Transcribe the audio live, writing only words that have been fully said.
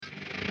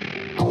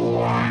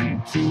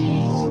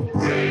to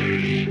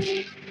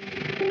rage.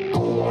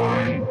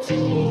 Born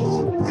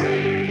to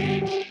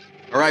rage.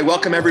 All right,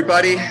 welcome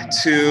everybody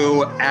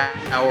to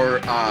our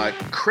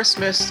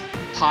Christmas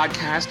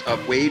podcast of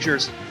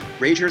Ragers.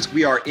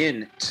 We are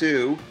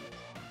into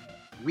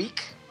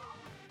week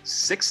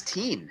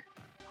 16,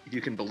 if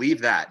you can believe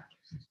that.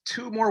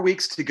 2 more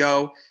weeks to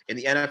go in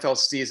the NFL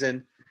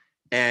season,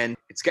 and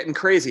it's getting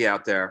crazy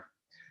out there.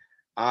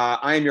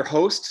 I am your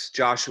host,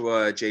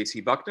 Joshua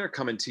J.T. Buckner,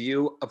 coming to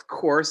you, of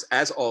course,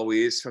 as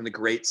always, from the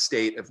great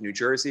state of New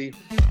Jersey.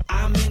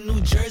 I'm in New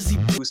Jersey.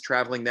 Who's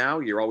traveling now?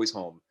 You're always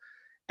home.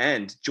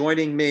 And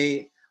joining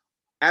me,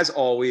 as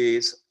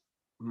always,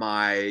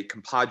 my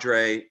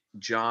compadre,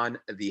 John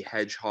the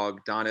Hedgehog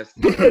Donath.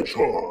 The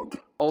Hedgehog.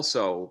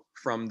 Also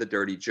from the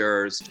Dirty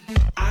Jers.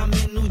 I'm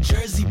in New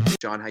Jersey.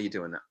 John, how you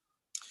doing now?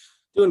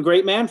 Doing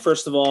great, man.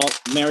 First of all,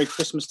 Merry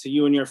Christmas to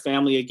you and your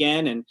family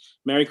again, and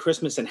Merry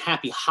Christmas and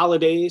Happy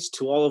Holidays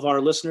to all of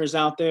our listeners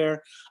out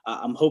there.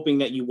 I'm hoping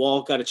that you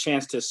all got a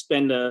chance to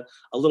spend a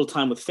little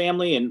time with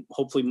family, and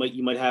hopefully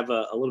you might have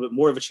a little bit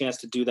more of a chance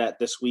to do that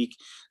this week.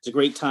 It's a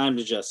great time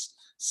to just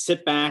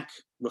sit back,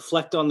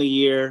 reflect on the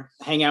year,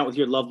 hang out with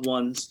your loved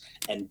ones,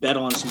 and bet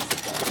on some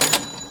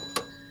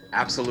football.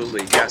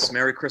 Absolutely. Yes.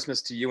 Merry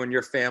Christmas to you and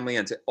your family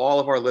and to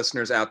all of our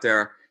listeners out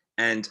there.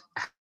 And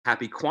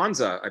Happy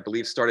Kwanzaa, I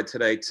believe, started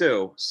today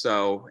too.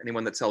 So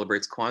anyone that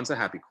celebrates Kwanzaa,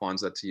 Happy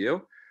Kwanzaa to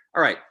you.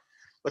 All right,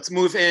 let's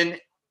move in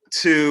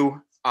to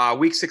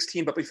week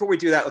 16. But before we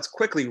do that, let's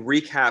quickly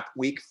recap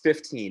week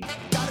 15. I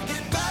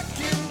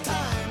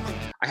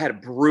had a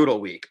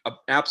brutal week, an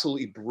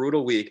absolutely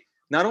brutal week,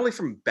 not only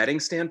from betting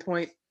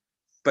standpoint,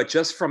 but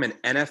just from an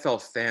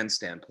NFL fan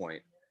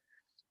standpoint.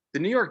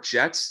 The New York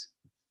Jets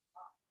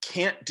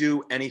can't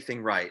do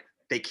anything right.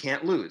 They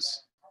can't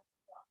lose.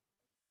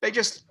 They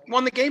just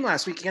won the game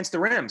last week against the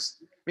Rams.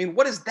 I mean,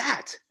 what is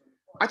that?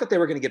 I thought they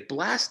were going to get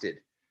blasted.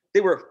 They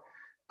were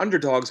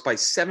underdogs by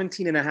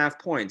 17.5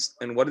 points.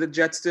 And what did the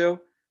Jets do?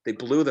 They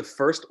blew the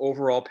first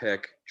overall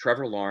pick,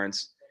 Trevor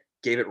Lawrence,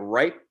 gave it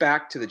right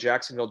back to the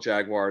Jacksonville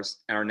Jaguars,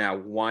 and are now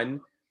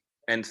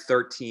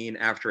 1-13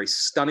 after a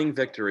stunning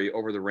victory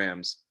over the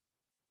Rams.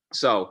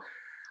 So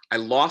I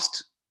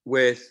lost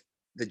with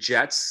the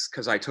Jets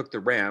because I took the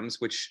Rams,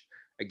 which,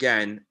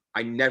 again,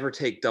 I never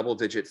take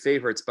double-digit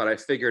favorites, but I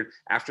figured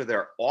after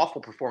their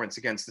awful performance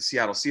against the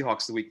Seattle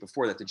Seahawks the week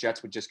before that the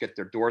Jets would just get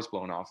their doors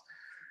blown off.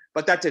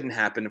 But that didn't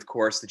happen, of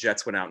course. The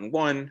Jets went out and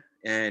won,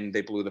 and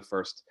they blew the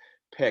first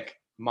pick.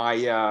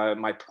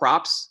 My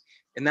props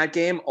in that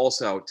game,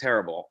 also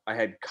terrible. I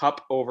had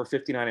Kupp over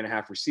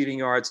 59.5 receiving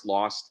yards,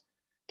 lost.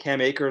 Cam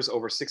Akers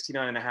over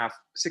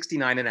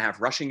 69.5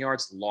 rushing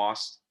yards,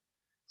 lost.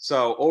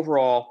 So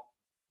overall,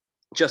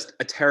 just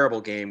a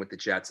terrible game with the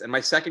Jets. And my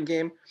second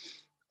game,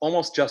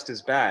 almost just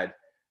as bad.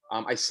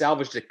 I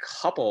salvaged a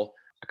couple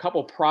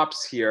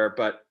props here,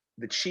 but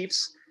the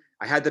Chiefs,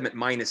 I had them at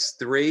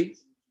 -3.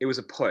 It was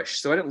a push.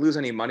 So I didn't lose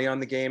any money on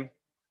the game,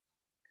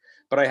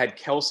 but I had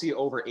Kelsey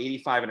over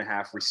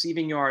 85.5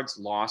 receiving yards,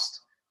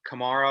 lost.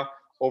 Kamara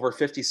over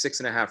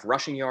 56.5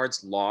 rushing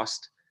yards,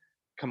 lost.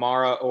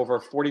 Kamara over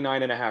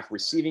 49.5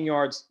 receiving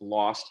yards,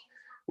 lost.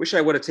 Wish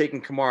I would have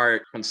taken Kamara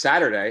on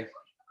Saturday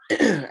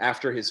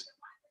after his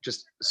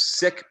just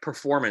sick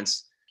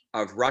performance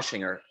of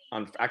rushing, or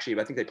actually,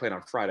 I think they played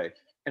on Friday.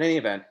 In any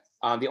event,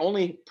 the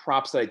only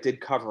props that I did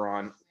cover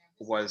on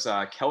was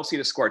Kelsey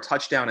to score a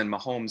touchdown and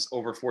Mahomes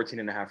over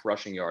 14.5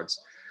 rushing yards.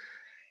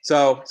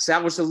 So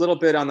salvaged a little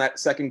bit on that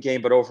second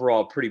game, but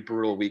overall, pretty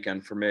brutal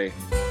weekend for me.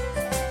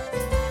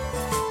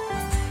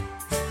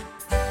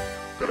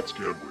 That's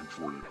gambling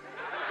for you.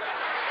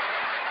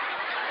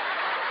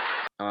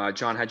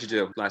 John, how'd you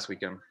do last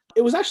weekend?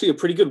 It was actually a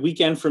pretty good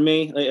weekend for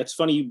me. It's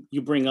funny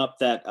you bring up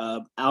that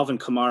Alvin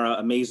Kamara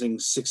amazing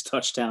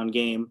 6-touchdown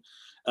game.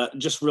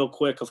 Just real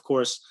quick, of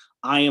course,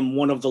 I am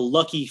one of the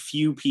lucky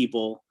few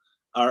people,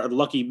 or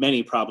lucky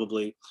many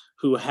probably,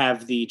 who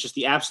have the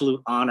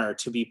absolute honor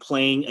to be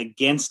playing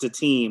against a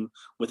team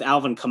with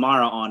Alvin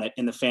Kamara on it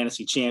in the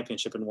fantasy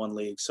championship in one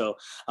league. So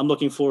I'm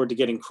looking forward to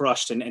getting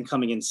crushed and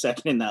coming in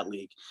second in that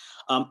league.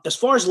 As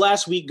far as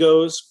last week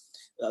goes,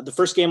 the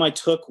first game I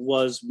took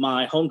was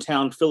my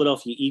hometown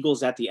Philadelphia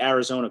Eagles at the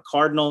Arizona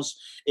Cardinals.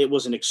 It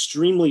was an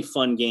extremely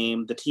fun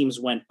game. The teams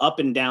went up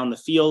and down the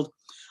field.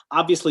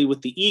 Obviously,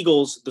 with the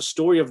Eagles, the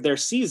story of their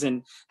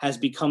season has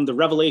become the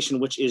revelation,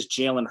 which is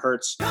Jalen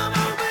Hurts.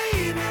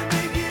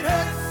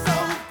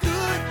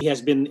 He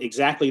has been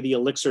exactly the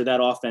elixir that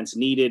offense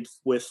needed,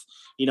 with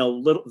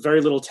very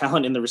little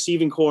talent in the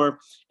receiving core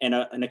and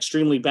an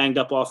extremely banged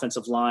up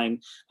offensive line.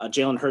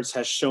 Jalen Hurts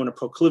has shown a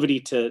proclivity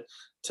to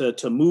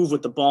move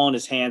with the ball in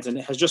his hands and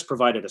has just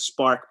provided a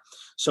spark.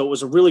 So it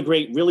was a really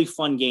great, really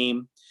fun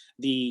game.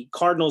 The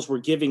Cardinals were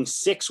giving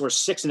 6 or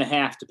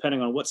 6.5,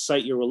 depending on what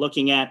site you were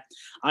looking at.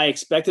 I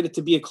expected it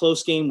to be a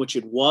close game, which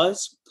it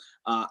was.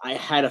 I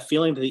had a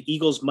feeling that the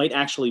Eagles might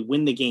actually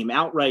win the game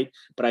outright,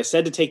 but I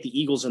said to take the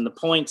Eagles in the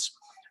points.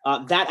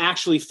 That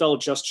actually fell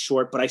just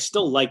short, but I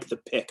still like the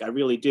pick. I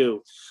really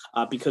do.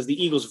 because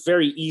the Eagles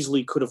very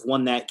easily could have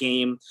won that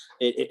game.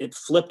 It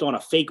flipped on a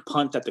fake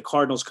punt that the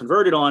Cardinals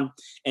converted on.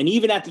 And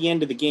even at the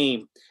end of the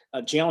game,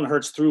 Jalen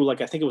Hurts threw, I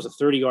think it was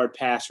a 30-yard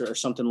pass or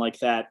something like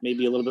that,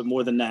 maybe a little bit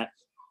more than that,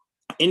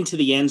 into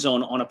the end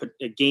zone on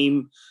a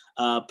game,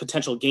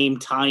 potential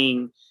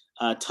game-tying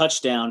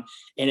touchdown,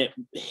 and it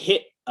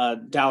hit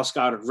Dallas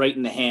Goedert right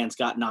in the hands,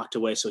 got knocked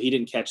away, so he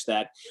didn't catch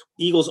that.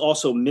 Eagles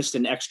also missed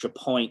an extra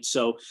point,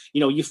 so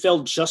you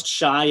fell just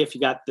shy if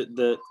you got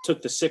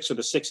took the 6 or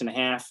the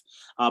 6.5,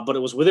 but it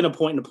was within a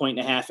point and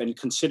a half. And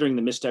considering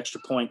the missed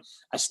extra point,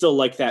 I still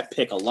like that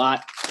pick a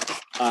lot.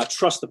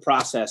 Trust the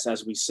process,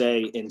 as we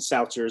say in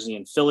South Jersey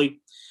and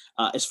Philly.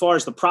 As far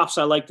as the props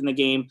I liked in the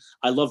game,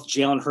 I loved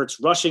Jalen Hurts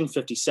rushing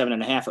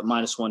 57.5 at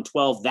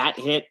 -112. That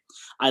hit.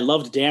 I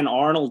loved Dan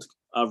Arnold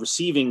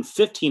receiving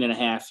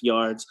 15.5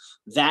 yards.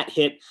 That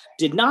hit.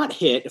 Did not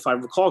hit, if I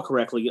recall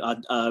correctly,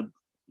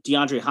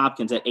 DeAndre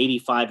Hopkins at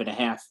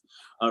 85.5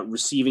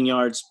 receiving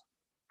yards.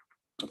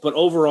 But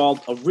overall,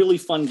 a really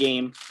fun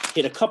game.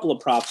 Hit a couple of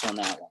props on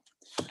that one.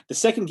 The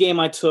second game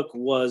I took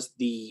was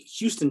the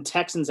Houston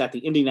Texans at the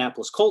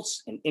Indianapolis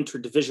Colts, an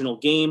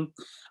interdivisional game.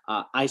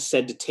 I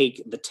said to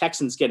take the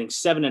Texans getting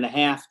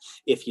 7.5.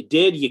 If you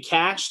did, you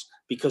cashed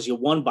because you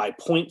won by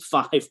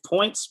 0.5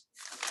 points.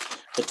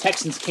 The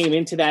Texans came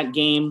into that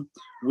game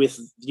with,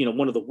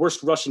 one of the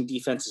worst rushing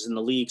defenses in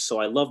the league. So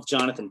I loved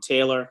Jonathan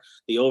Taylor,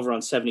 the over on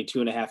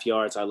 72.5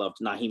 yards. I loved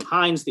Nyheim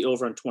Hines, the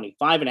over on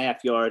 25.5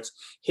 yards.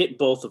 Hit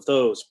both of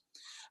those.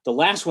 The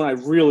last one I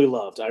really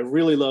loved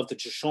the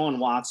Deshaun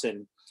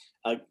Watson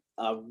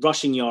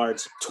rushing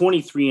yards,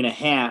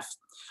 23.5.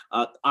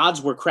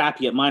 Odds were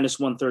crappy at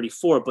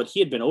 -134, but he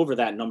had been over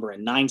that number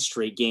in 9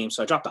 straight games.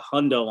 So I dropped a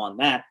hundo on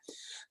that.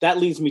 That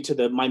leads me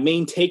to my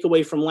main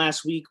takeaway from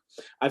last week.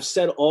 I've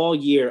said all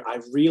year, I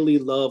really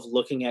love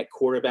looking at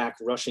quarterback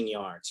rushing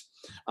yards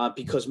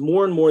because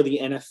more and more the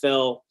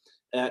NFL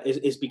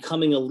is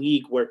becoming a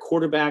league where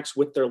quarterbacks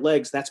with their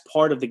legs, that's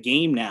part of the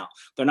game now.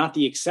 They're not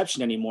the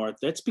exception anymore.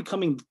 That's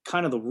becoming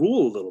kind of the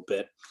rule a little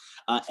bit.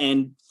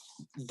 And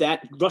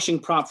that rushing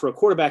prop for a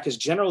quarterback is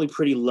generally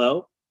pretty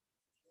low.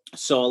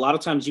 So a lot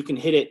of times you can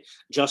hit it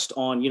just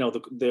on,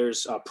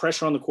 there's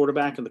pressure on the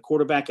quarterback and the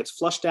quarterback gets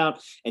flushed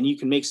out and you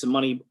can make some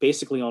money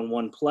basically on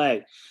one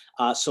play.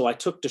 So I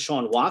took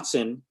Deshaun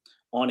Watson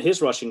on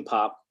his rushing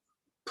prop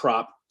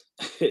for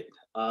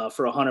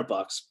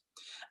 $100.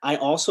 I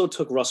also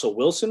took Russell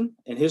Wilson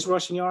and his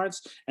rushing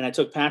yards, and I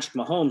took Patrick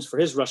Mahomes for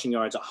his rushing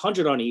yards,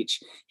 100 on each,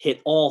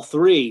 hit all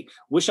 3.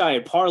 Wish I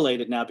had parlayed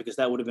it now because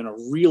that would have been a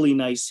really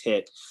nice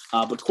hit.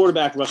 But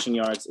quarterback rushing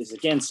yards is,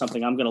 again,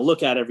 something I'm going to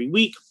look at every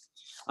week.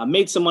 I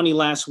made some money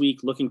last week,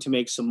 looking to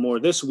make some more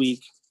this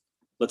week.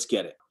 Let's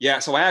get it. Yeah,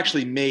 so I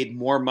actually made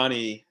more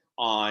money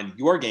on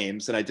your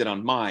games than I did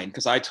on mine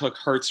because I took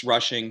Hurts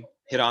rushing,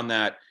 hit on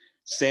that,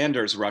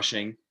 Sanders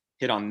rushing,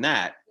 hit on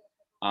that.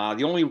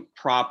 The only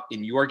prop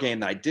in your game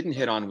that I didn't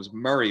hit on was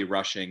Murray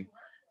rushing.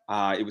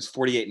 It was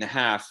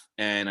 48.5,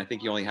 and I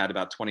think he only had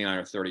about 29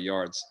 or 30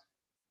 yards.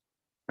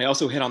 I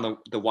also hit on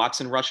the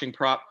Watson rushing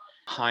prop,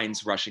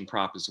 Hines rushing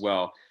prop as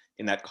well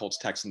in that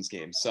Colts-Texans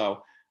game.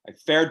 So I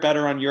fared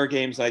better on your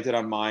games than I did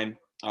on mine.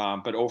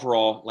 But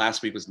overall,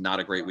 last week was not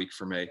a great week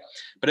for me.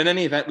 But in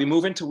any event, we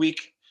move into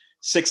week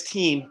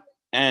 16.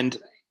 And,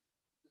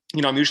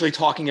 I'm usually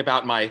talking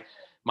about my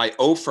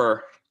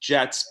Ofer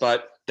Jets,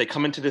 but they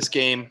come into this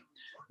game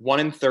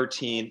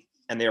 1-13,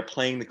 and they're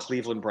playing the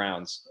Cleveland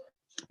Browns.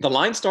 The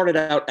line started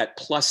out at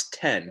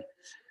 +10.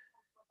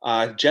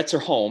 Jets are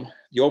home.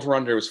 The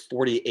over-under was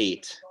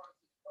 48.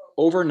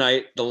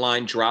 Overnight, the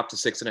line dropped to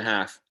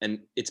 6.5, and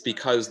it's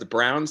because the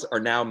Browns are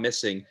now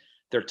missing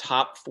their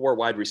top 4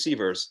 wide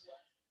receivers,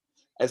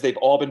 as they've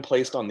all been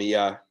placed on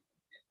the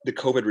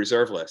COVID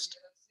reserve list.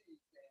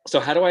 So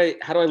how do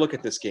I look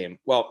at this game?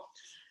 Well,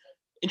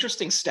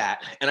 interesting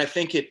stat, and I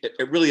think it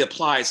really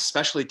applies,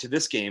 especially to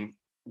this game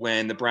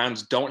when the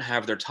Browns don't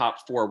have their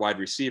top 4 wide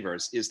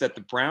receivers, is that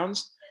the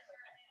Browns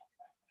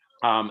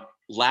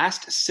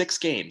last 6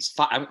 games,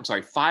 5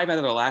 out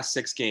of the last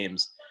 6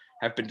 games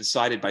have been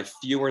decided by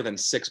fewer than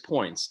 6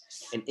 points.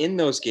 And in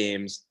those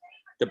games,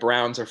 the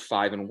Browns are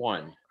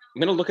 5-1. I'm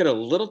going to look at it a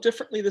little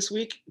differently this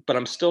week, but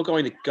I'm still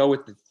going to go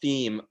with the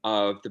theme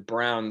of the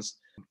Browns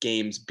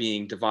games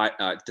being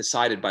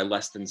decided by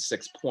less than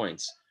 6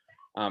 points.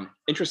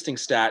 Interesting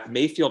stat,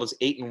 Mayfield is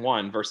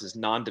 8-1 versus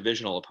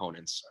non-divisional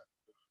opponents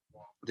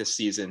this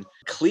season.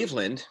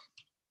 Cleveland,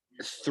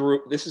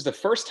 this is the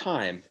first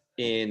time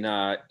in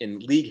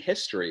league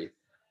history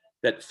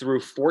that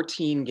through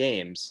 14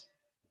 games,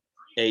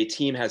 a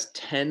team has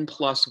 10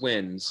 plus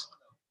wins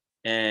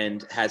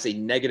and has a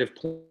negative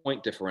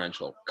point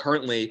differential.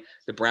 Currently,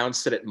 the Browns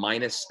sit at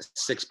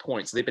 -6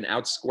 points. They've been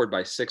outscored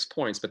by 6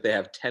 points, but they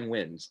have 10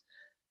 wins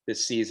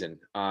this season.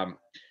 In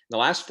the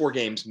last 4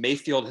 games,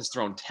 Mayfield has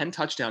thrown 10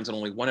 touchdowns and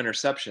only 1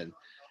 interception.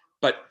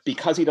 But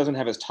because he doesn't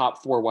have his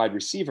top 4 wide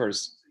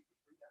receivers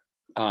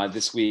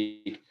this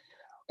week,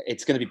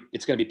 it's going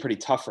to be pretty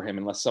tough for him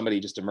unless somebody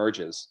just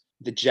emerges.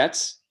 The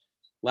Jets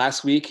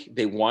last week,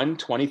 they won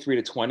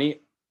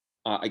 23-20.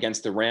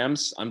 Against the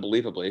Rams,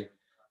 unbelievably.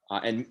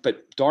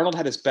 But Darnold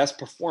had his best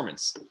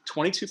performance,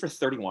 22 for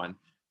 31,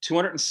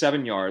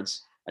 207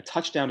 yards, a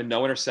touchdown and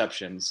no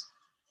interceptions,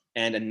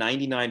 and a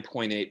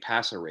 99.8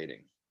 passer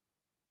rating.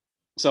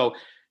 So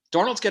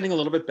Darnold's getting a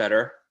little bit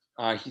better.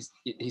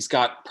 He's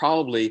got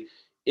probably,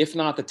 if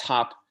not the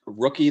top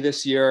rookie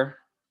this year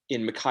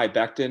in Mekhi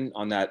Becton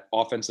on that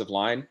offensive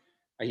line.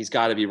 He's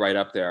got to be right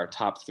up there,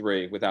 top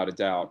 3 without a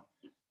doubt.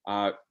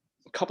 A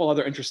couple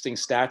other interesting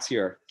stats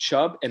here.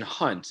 Chubb and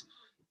Hunt,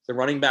 the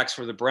running backs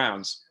for the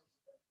Browns,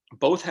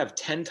 both have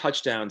 10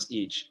 touchdowns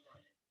each,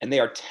 and they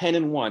are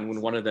 10-1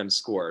 when one of them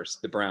scores,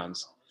 the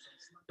Browns.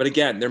 But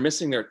again, they're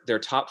missing their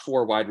top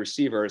 4 wide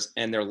receivers,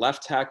 and their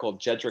left tackle,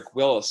 Jedrick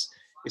Willis,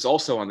 is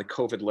also on the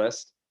COVID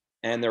list,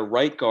 and their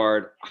right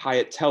guard,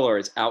 Hyatt Teller,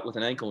 is out with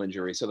an ankle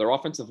injury. So their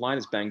offensive line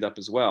is banged up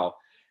as well,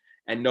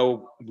 and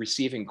no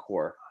receiving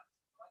core.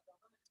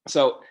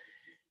 So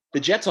the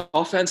Jets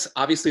offense,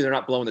 obviously they're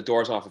not blowing the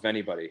doors off of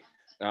anybody.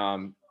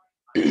 But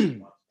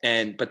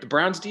the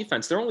Browns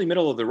defense, they're only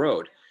middle of the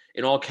road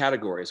in all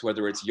categories,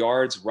 whether it's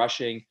yards,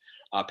 rushing,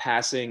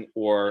 passing,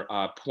 or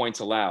points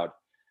allowed.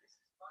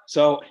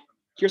 So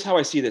here's how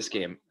I see this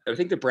game. I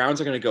think the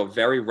Browns are going to go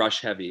very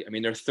rush heavy. I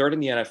mean, they're 3rd in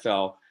the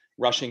NFL,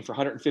 rushing for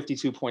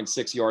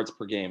 152.6 yards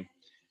per game.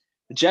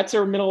 The Jets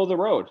are middle of the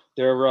road.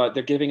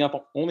 They're giving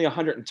up only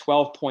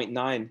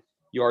 112.9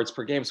 yards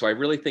per game. So I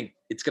really think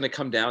it's going to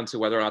come down to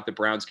whether or not the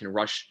Browns can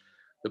rush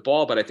the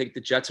ball. But I think the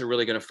Jets are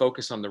really going to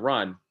focus on the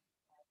run.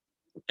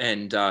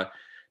 And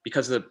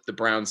because of the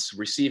Browns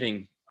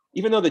receiving,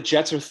 even though the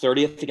Jets are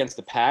 30th against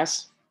the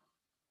pass,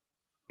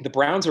 the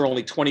Browns are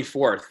only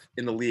 24th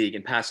in the league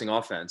in passing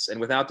offense.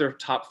 And without their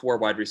top 4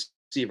 wide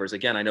receivers,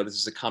 again, I know this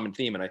is a common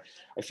theme, and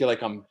I feel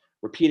like I'm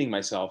repeating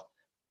myself.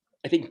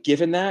 I think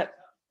given that,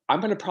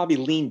 I'm going to probably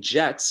lean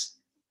Jets,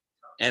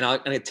 and I'm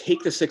going to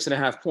take the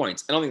 6.5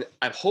 points. I'm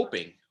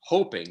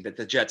hoping that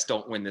the Jets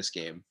don't win this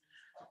game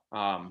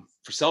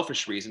for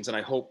selfish reasons, and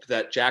I hope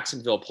that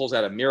Jacksonville pulls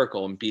out a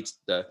miracle and beats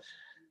the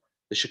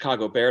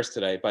Chicago Bears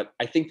today. But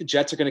I think the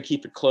Jets are going to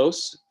keep it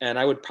close, and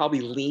I would probably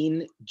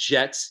lean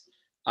Jets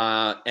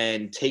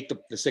and take the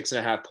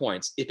 6.5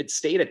 points. If it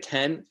stayed at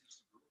 10,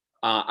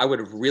 I would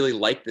have really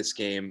liked this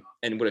game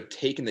and would have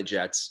taken the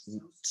Jets.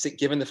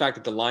 Given the fact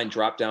that the line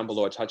dropped down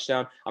below a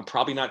touchdown, I'm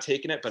probably not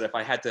taking it. But if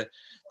I had to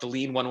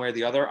lean one way or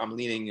the other, I'm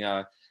leaning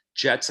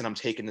Jets, and I'm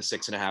taking the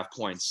 6.5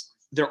 points.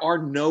 There are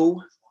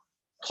no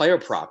player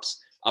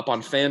props up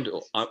on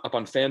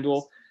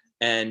FanDuel,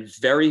 and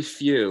very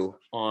few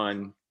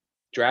on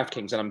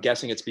DraftKings, and I'm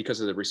guessing it's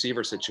because of the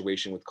receiver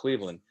situation with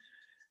Cleveland.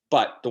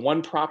 But the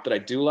one prop that I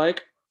do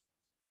like,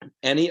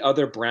 any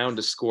other Brown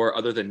to score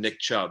other than Nick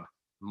Chubb,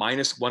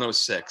 minus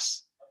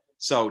 106.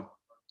 So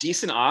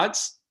decent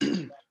odds,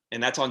 and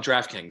that's on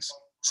DraftKings.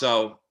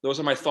 So those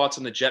are my thoughts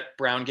on the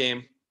Jet-Brown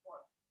game.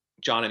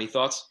 John, any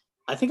thoughts?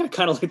 I think I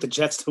kind of like the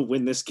Jets to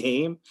win this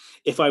game.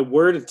 If I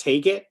were to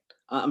take it,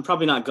 I'm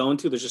probably not going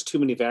to. There's just too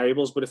many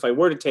variables. But if I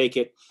were to take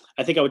it,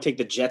 I think I would take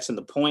the Jets and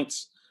the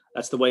points.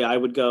 That's the way I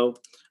would go.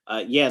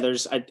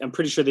 I'm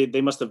pretty sure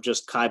they must have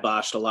just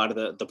kiboshed a lot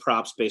of the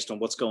props based on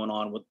what's going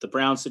on with the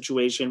Brown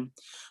situation.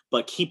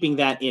 But keeping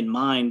that in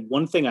mind,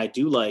 one thing I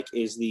do like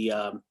is the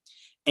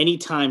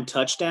anytime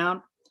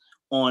touchdown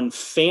on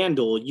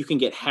FanDuel. You can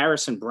get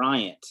Harrison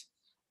Bryant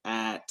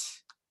at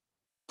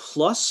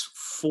plus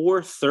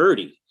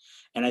 430.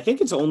 And I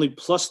think it's only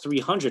plus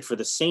 300 for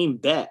the same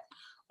bet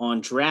on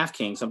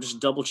DraftKings. I'm just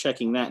double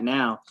checking that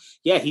now.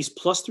 Yeah, he's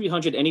plus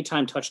 300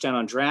 anytime touchdown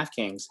on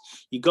DraftKings.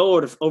 You go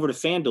over to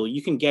FanDuel,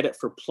 you can get it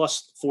for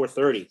plus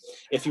 430.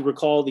 If you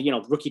recall, the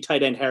rookie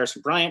tight end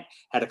Harrison Bryant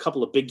had a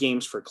couple of big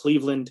games for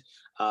Cleveland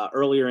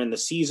earlier in the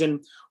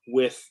season.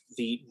 With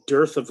the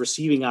dearth of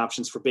receiving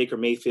options for Baker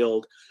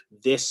Mayfield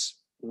this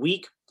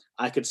week,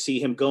 I could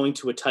see him going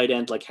to a tight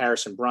end like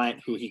Harrison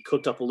Bryant, who he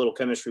cooked up a little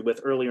chemistry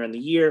with earlier in the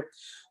year.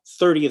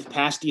 30th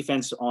pass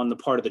defense on the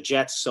part of the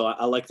Jets, so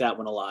I like that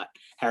one a lot.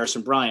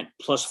 Harrison Bryant,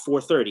 plus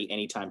 430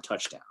 anytime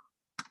touchdown.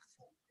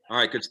 All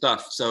right, good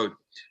stuff. So,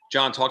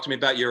 John, talk to me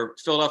about your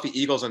Philadelphia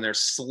Eagles and their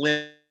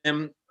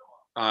slim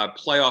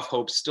playoff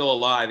hopes still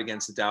alive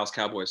against the Dallas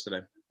Cowboys today.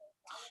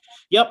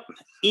 Yep,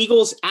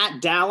 Eagles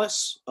at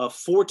Dallas,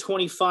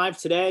 4:25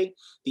 today.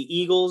 The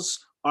Eagles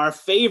are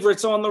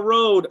favorites on the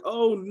road.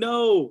 Oh,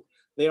 no.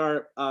 They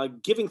are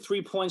giving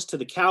 3 points to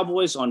the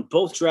Cowboys on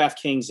both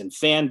DraftKings and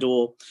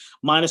FanDuel.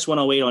 Minus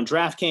 108 on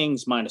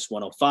DraftKings, minus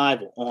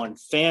 105 on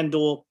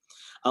FanDuel.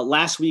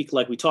 Last week,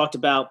 like we talked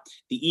about,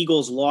 the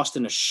Eagles lost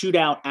in a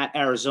shootout at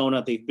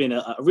Arizona. They've been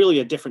really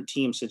a different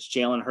team since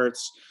Jalen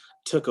Hurts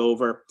took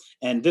over.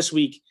 And this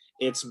week,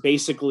 it's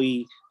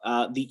basically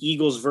the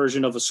Eagles'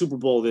 version of a Super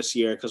Bowl this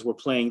year, because we're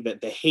playing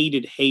the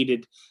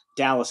hated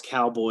Dallas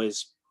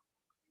Cowboys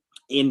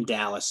in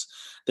Dallas.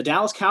 The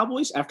Dallas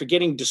Cowboys, after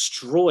getting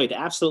destroyed,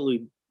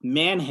 absolutely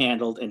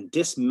manhandled and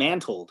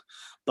dismantled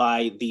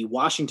by the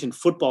Washington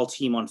football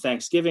team on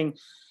Thanksgiving,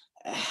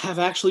 have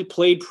actually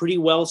played pretty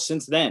well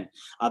since then.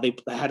 They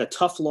had a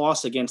tough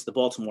loss against the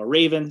Baltimore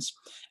Ravens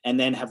and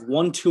then have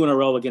won 2 in a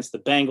row against the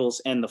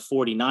Bengals and the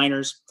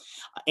 49ers.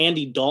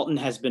 Andy Dalton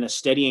has been a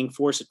steadying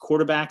force at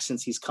quarterback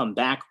since he's come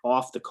back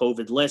off the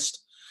COVID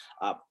list.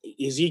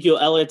 Ezekiel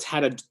Elliott's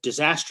had a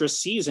disastrous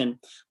season,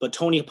 but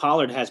Tony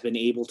Pollard has been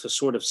able to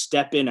sort of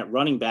step in at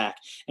running back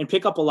and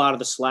pick up a lot of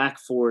the slack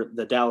for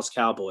the Dallas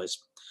Cowboys.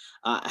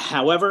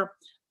 However,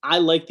 I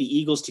like the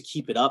Eagles to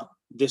keep it up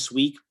this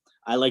week.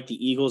 I like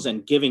the Eagles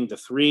and giving the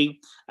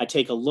 3. I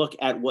take a look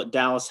at what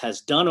Dallas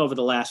has done over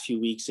the last few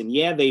weeks, and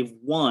yeah, they've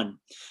won,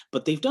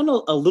 but they've done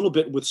a little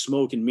bit with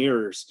smoke and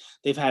mirrors.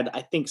 They've had,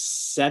 I think,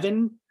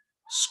 7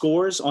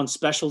 scores on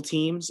special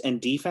teams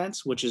and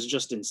defense, which is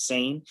just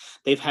insane.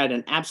 They've had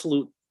an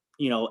absolute,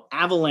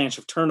 avalanche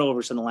of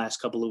turnovers in the last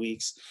couple of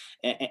weeks,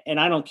 and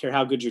I don't care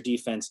how good your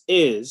defense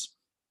is.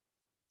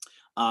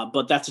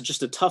 But that's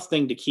just a tough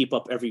thing to keep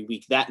up every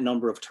week, that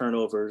number of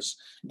turnovers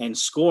and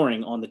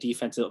scoring on the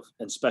defensive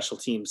and special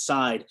teams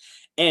side.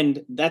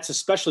 And that's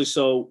especially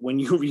so when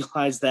you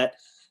realize that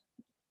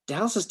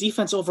Dallas's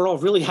defense overall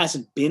really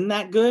hasn't been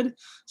that good.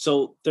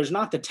 So there's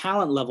not the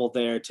talent level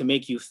there to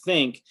make you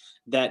think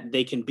that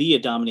they can be a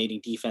dominating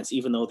defense,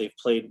 even though they've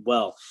played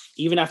well.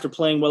 Even after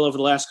playing well over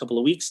the last couple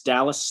of weeks,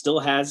 Dallas still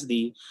has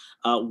the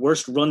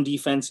worst run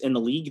defense in the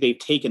league. They've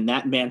taken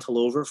that mantle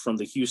over from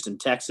the Houston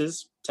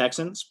Texans.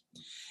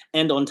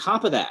 And on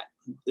top of that,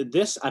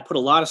 I put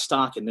a lot of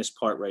stock in this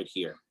part right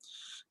here.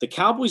 The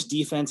Cowboys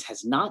defense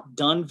has not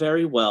done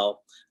very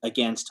well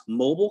against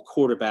mobile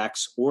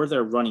quarterbacks or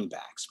their running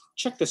backs.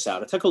 Check this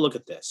out. Take a look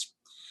at this.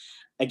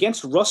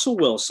 Against Russell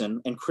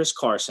Wilson and Chris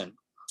Carson,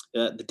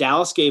 the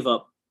Dallas gave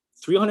up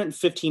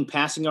 315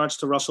 passing yards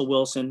to Russell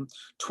Wilson,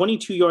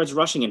 22 yards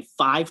rushing, and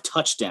 5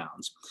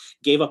 touchdowns.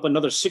 Gave up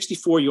another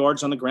 64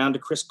 yards on the ground to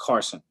Chris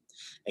Carson.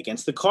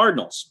 Against the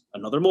Cardinals,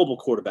 another mobile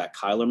quarterback,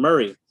 Kyler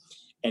Murray,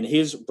 and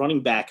his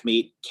running back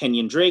mate,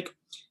 Kenyon Drake.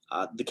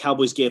 The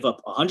Cowboys gave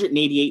up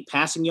 188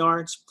 passing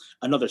yards,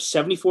 another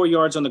 74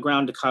 yards on the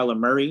ground to Kyler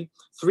Murray,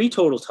 3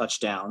 total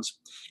touchdowns,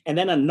 and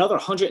then another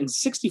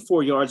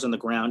 164 yards on the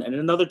ground and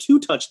another 2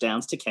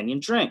 touchdowns to Kenyon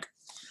Drake.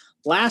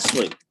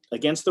 Lastly,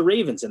 against the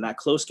Ravens in that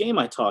close game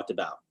I talked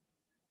about,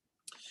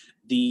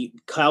 the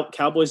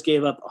Cowboys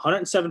gave up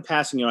 107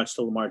 passing yards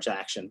to Lamar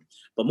Jackson,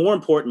 but more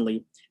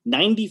importantly,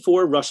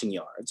 94 rushing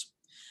yards.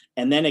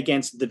 And then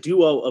against the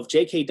duo of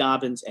J.K.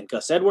 Dobbins and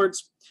Gus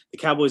Edwards, the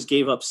Cowboys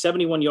gave up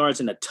 71 yards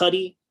and a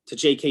tutty to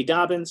J.K.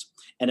 Dobbins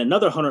and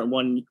another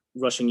 101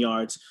 rushing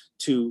yards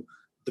to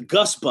the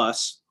Gus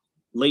bus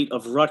late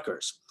of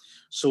Rutgers.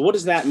 So what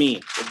does that mean?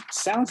 It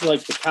sounds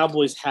like the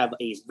Cowboys have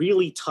a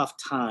really tough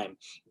time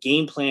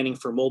game planning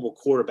for mobile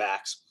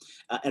quarterbacks.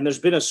 And there's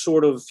been a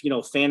sort of,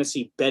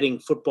 fantasy betting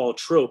football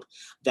trope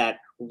that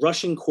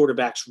rushing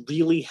quarterbacks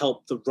really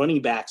help the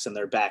running backs in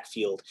their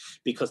backfield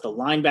because the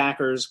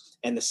linebackers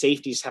and the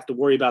safeties have to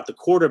worry about the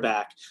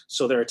quarterback.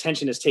 So their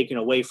attention is taken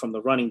away from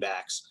the running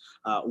backs,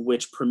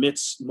 which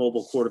permits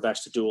mobile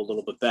quarterbacks to do a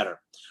little bit better.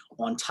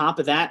 On top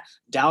of that,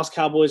 Dallas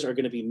Cowboys are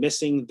going to be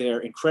missing their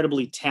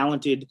incredibly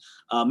talented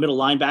middle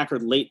linebacker,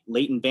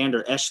 Leighton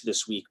Vander Esch,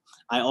 this week.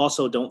 I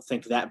also don't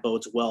think that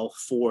bodes well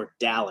for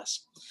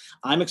Dallas.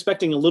 I'm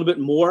expecting a little bit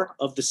more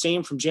of the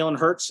same from Jalen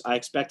Hurts. I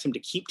expect him to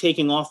keep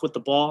taking off with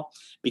the ball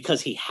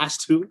because he has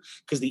to,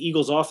 because the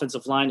Eagles'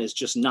 offensive line is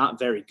just not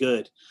very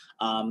good.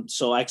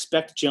 So I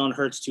expect Jalen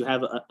Hurts to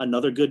have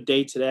another good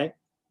day today.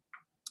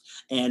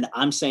 And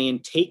I'm saying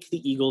take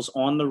the Eagles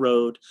on the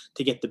road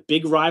to get the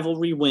big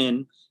rivalry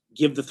win,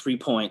 give the 3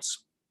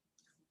 points,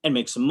 and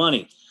make some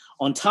money.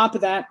 On top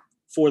of that,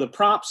 for the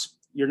props,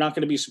 you're not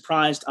going to be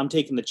surprised. I'm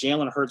taking the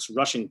Jalen Hurts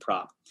rushing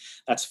prop.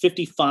 That's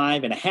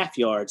 55.5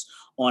 yards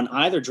on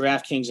either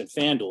DraftKings and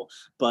FanDuel.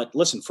 But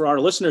listen, for our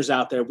listeners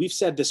out there, we've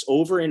said this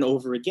over and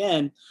over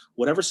again.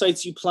 Whatever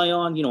sites you play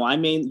on, you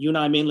and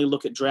I mainly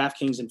look at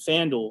DraftKings and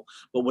FanDuel.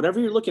 But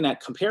whatever you're looking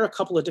at, compare a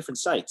couple of different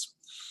sites.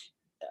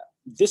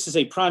 This is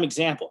a prime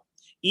example.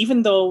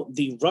 Even though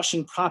the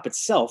rushing prop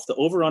itself, the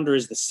over-under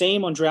is the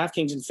same on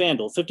DraftKings and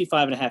FanDuel,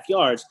 55.5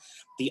 yards,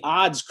 the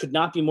odds could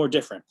not be more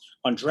different.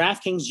 On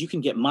DraftKings, you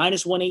can get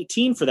minus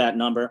 118 for that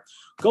number.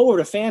 Go over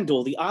to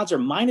FanDuel, the odds are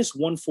minus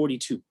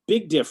 142.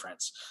 Big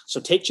difference. So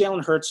take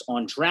Jalen Hurts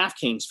on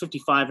DraftKings,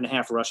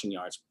 55.5 rushing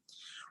yards.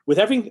 With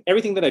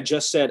everything that I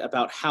just said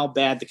about how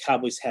bad the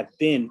Cowboys have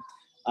been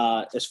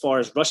as far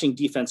as rushing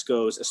defense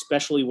goes,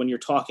 especially when you're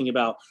talking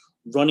about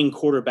running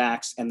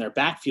quarterbacks and their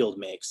backfield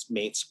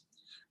mates,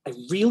 I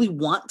really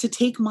want to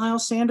take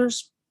Miles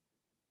Sanders,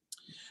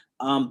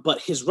 but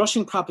his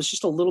rushing prop is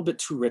just a little bit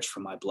too rich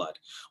for my blood.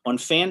 On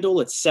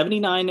FanDuel, it's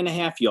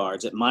 79.5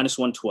 yards at minus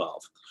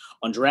 112.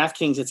 On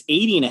DraftKings, it's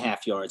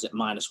 80.5 yards at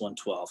minus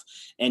 112.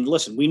 And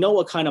listen, we know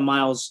what kind of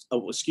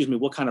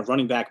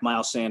running back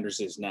Miles Sanders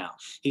is now.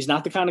 He's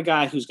not the kind of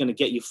guy who's going to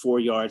get you 4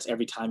 yards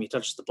every time he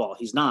touches the ball.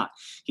 He's not.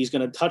 He's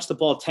going to touch the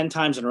ball 10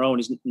 times in a row,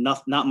 and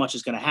not much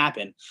is going to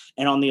happen.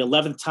 And on the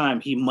 11th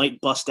time, he might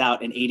bust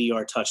out an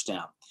 80-yard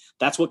touchdown.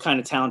 That's what kind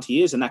of talent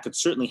he is, and that could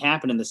certainly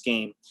happen in this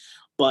game.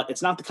 but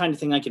it's not the kind of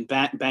thing I can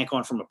bank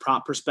on from a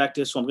prop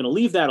perspective. So I'm going to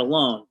leave that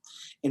alone.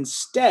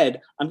 Instead,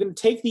 I'm going to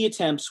take the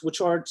attempts,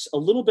 which are a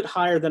little bit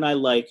higher than I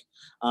like,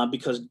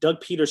 because Doug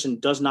Peterson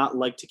does not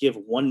like to give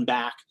one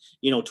back,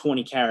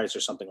 20 carries or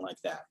something like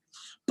that.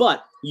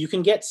 But you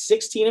can get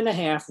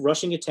 16.5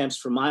 rushing attempts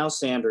for Miles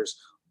Sanders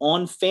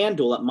on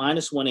FanDuel at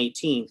minus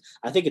 118.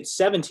 I think it's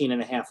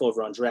 17.5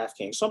 over on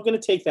DraftKings. So I'm going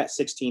to take that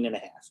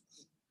 16.5.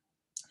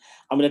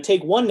 I'm going to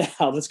take one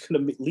now that's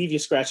going to leave you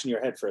scratching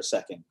your head for a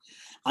second.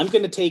 I'm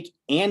going to take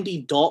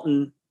Andy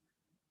Dalton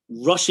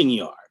rushing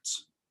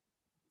yards,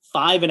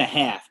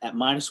 5.5 at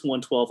minus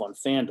 112 on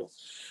FanDuel.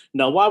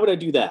 Now, why would I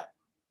do that?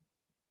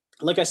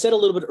 Like I said a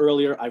little bit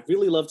earlier, I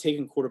really love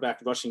taking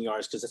quarterback rushing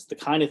yards because it's the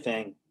kind of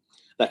thing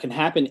that can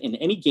happen in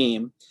any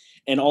game,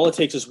 and all it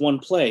takes is one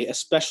play,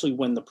 especially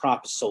when the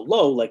prop is so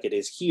low like it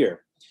is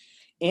here.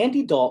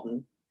 Andy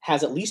Dalton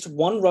has at least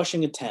one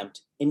rushing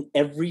attempt in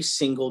every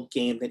single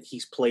game that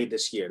he's played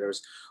this year.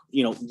 There's,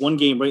 one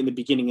game right in the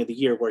beginning of the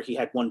year where he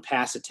had one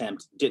pass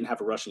attempt, didn't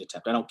have a rushing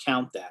attempt. I don't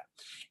count that.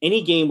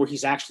 Any game where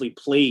he's actually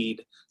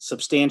played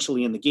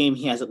substantially in the game,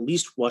 he has at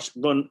least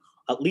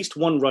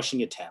one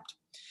rushing attempt.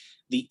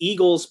 The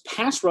Eagles'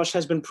 pass rush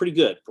has been pretty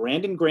good.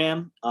 Brandon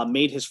Graham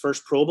made his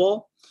first Pro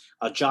Bowl.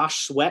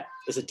 Josh Sweat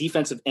is a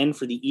defensive end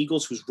for the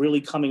Eagles who's really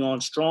coming on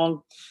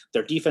strong.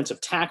 Their defensive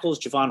tackles,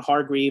 Javon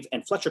Hargrave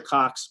and Fletcher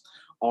Cox,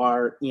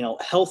 are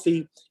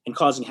healthy and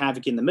causing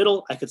havoc in the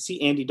middle. I could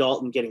see Andy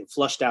Dalton getting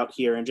flushed out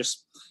here and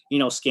just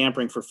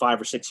scampering for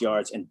 5 or 6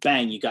 yards, and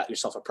bang, you got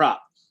yourself a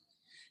prop.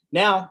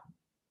 Now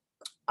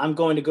I'm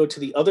going to go to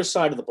the other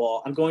side of the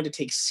ball. I'm going to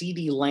take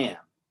CeeDee Lamb,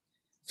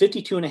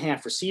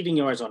 52.5 receiving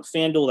yards on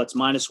FanDuel. That's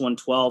minus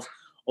 112.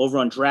 Over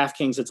on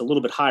DraftKings, it's a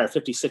little bit higher,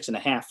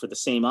 56.5 for the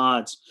same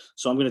odds.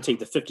 So I'm going to take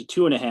the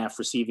 52.5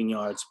 receiving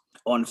yards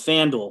on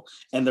FanDuel.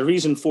 And the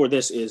reason for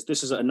this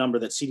is a number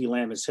that CeeDee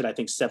Lamb has hit, I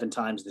think, 7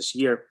 times this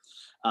year.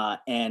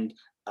 The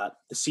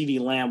CeeDee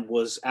Lamb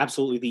was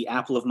absolutely the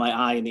apple of my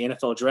eye in the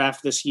NFL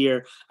draft this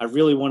year. I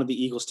really wanted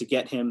the Eagles to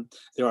get him.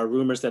 There are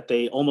rumors that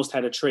they almost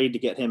had a trade to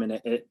get him, and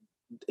it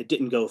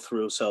didn't go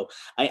through. So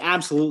I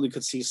absolutely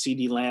could see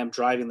CeeDee Lamb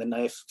driving the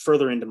knife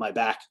further into my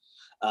back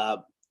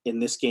in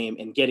this game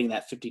and getting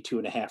that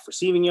 52.5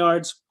 receiving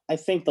yards. I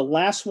think the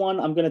last one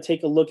I'm going to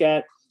take a look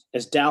at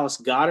is Dallas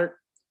Goedert,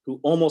 who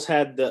almost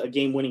had a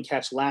game-winning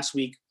catch last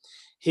week.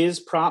 His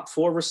prop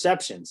for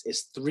receptions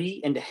is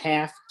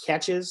 3.5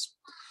 catches.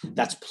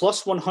 That's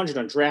plus 100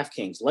 on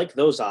DraftKings. Like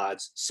those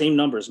odds, same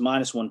numbers,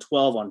 minus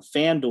 112 on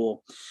FanDuel.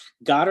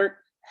 Goddard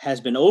has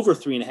been over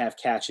 3.5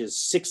 catches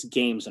 6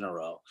 games in a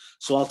row.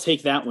 So I'll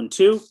take that one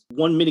too.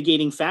 One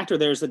mitigating factor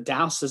there is that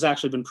Dallas has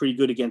actually been pretty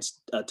good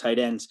against tight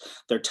ends.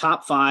 They're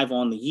top 5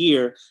 on the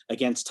year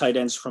against tight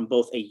ends from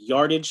both a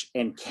yardage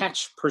and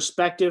catch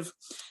perspective.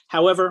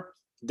 However,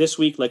 this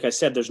week, like I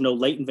said, there's no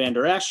Leighton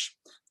Vander Esch.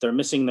 They're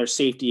missing their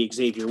safety,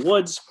 Xavier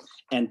Woods.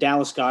 And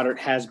Dallas Goedert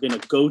has been a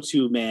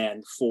go-to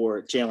man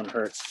for Jalen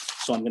Hurts.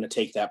 So I'm going to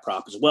take that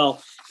prop as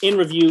well. In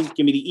review,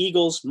 give me the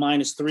Eagles,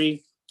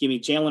 -3. Give me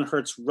Jalen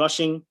Hurts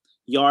rushing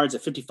yards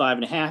at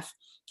 55.5.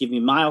 Give me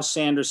Miles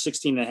Sanders,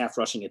 16.5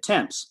 rushing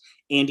attempts.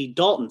 Andy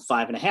Dalton,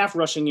 5.5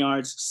 rushing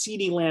yards.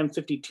 CeeDee Lamb,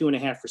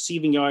 52.5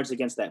 receiving yards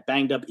against that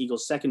banged-up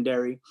Eagles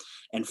secondary.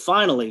 And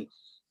finally,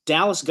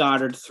 Dallas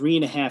Goedert,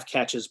 3.5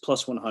 catches,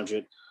 plus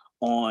 100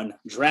 on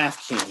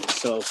DraftKings.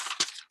 So,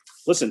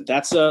 listen,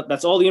 that's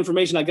all the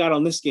information I got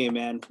on this game,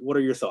 man. What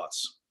are your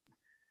thoughts?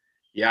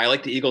 Yeah, I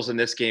like the Eagles in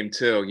this game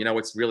too. You know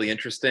what's really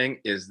interesting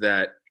is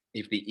that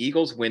if the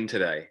Eagles win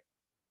today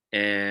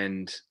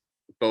and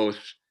both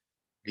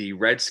the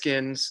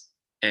Redskins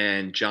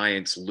and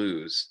Giants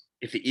lose,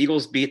 if the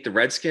Eagles beat the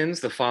Redskins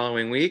the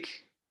following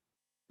week,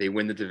 they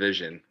win the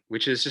division,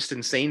 which is just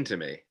insane to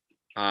me.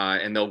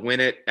 And they'll win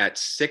it at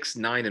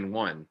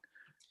 6-9-1,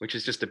 which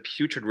is just a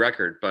putrid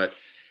record. But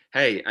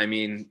hey, I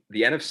mean,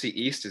 the NFC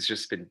East has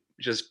just been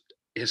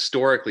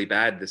historically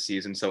bad this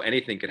season, so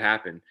anything could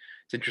happen.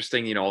 It's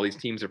interesting, all these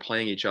teams are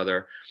playing each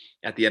other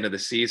at the end of the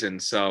season.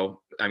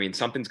 So, I mean,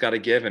 something's got to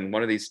give, and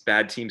one of these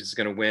bad teams is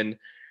going to win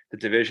the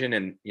division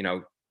and,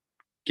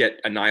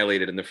 get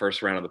annihilated in the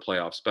first round of the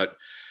playoffs. But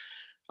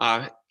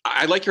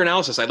I like your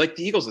analysis. I like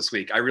the Eagles this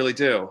week. I really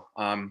do.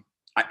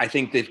 I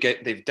think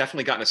they've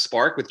definitely gotten a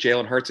spark with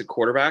Jalen Hurts at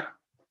quarterback.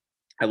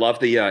 I love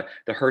the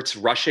Hurts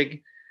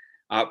rushing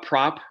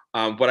prop.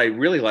 What I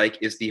really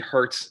like is the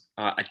Hurts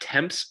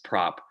attempts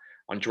prop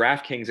on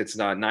DraftKings. It's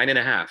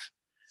 9.5.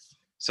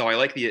 So I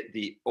like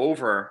the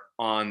over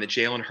on the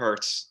Jalen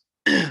Hurts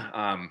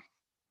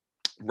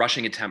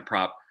rushing attempt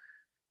prop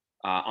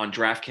on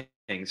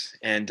DraftKings,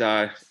 and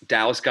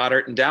Dallas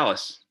Goedert in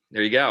Dallas.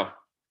 There you go.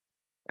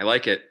 I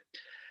like it.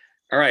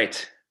 All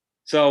right.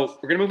 So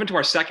we're going to move into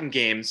our second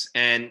games,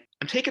 and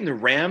I'm taking the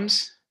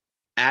Rams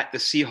at the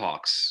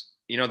Seahawks.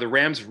 The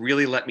Rams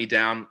really let me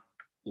down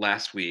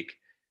last week,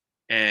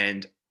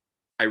 and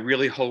I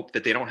really hope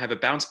that they don't have a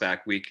bounce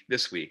back week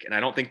this week, and I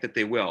don't think that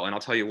they will, and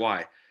I'll tell you why.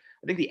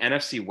 I think the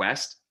NFC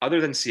West,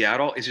 other than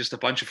Seattle, is just a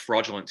bunch of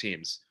fraudulent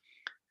teams.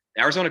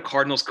 The Arizona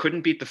Cardinals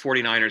couldn't beat the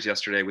 49ers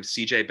yesterday with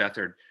CJ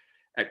Beathard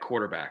at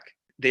quarterback.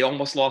 they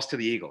almost lost to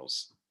the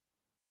Eagles.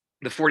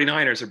 The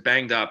 49ers are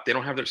banged up. They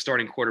don't have their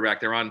starting quarterback.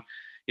 They're on,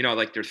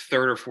 like their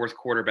third or fourth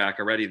quarterback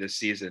already this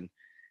season.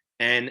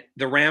 And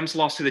the Rams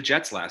lost to the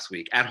Jets last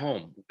week at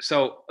home.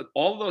 So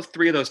all of those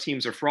three of those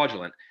teams are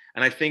fraudulent.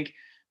 And I think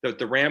that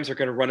the Rams are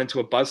going to run into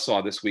a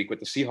buzzsaw this week with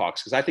the Seahawks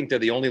because I think they're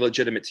the only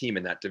legitimate team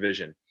in that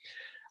division.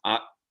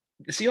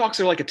 The Seahawks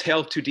are like a tale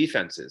of two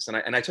defenses.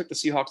 And I took the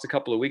Seahawks a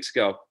couple of weeks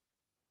ago,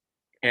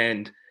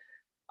 and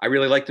I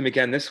really liked them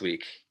again this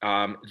week.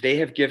 They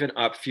have given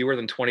up fewer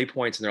than 20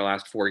 points in their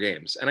last 4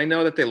 games. And I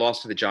know that they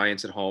lost to the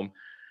Giants at home,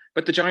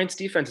 but the Giants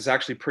defense is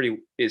actually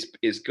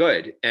is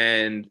good.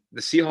 And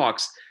the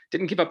Seahawks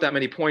didn't give up that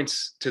many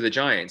points to the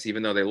Giants,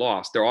 even though they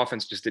lost. Their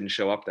offense just didn't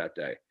show up that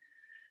day.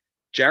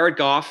 Jared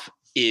Goff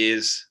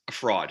is a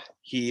fraud.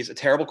 He's a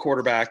terrible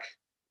quarterback.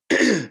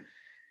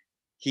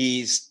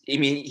 He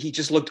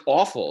just looked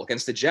awful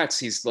against the Jets.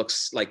 He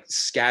looks like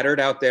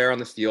scattered out there on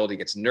the field. He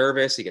gets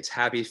nervous. He gets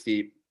happy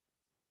feet.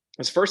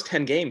 His first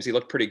 10 games, he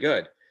looked pretty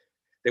good.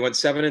 They went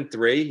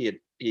 7-3.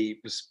 He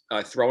was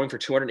throwing for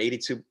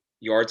 282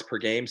 yards per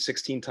game,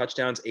 16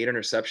 touchdowns, 8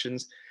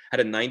 interceptions, had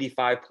a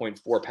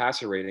 95.4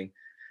 passer rating.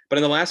 But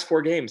in the last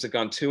 4 games, they've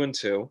gone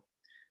 2-2.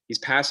 He's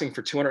passing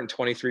for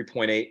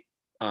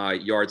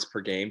 223.8 yards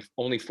per game,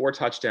 only 4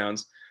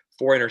 touchdowns,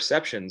 4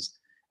 interceptions,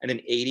 and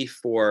an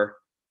 84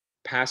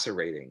 passer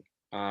rating.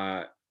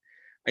 I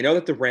know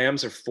that the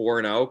Rams are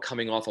 4-0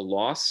 coming off a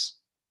loss,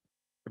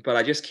 but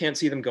I just can't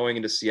see them going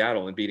into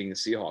Seattle and beating the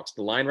Seahawks.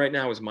 The line right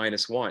now is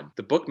 -1.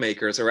 The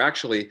bookmakers are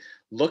actually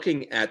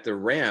looking at the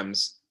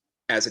Rams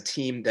as a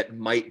team that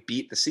might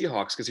beat the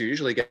Seahawks because you're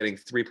usually getting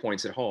 3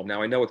 points at home.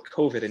 Now, I know with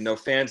COVID and no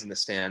fans in the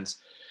stands,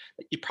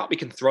 you probably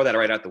can throw that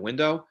right out the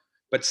window.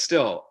 But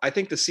still, I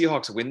think the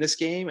Seahawks win this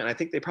game, and I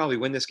think they probably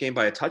win this game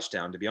by a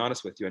touchdown, to be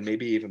honest with you, and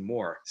maybe even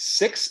more.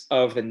 6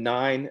 of the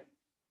 9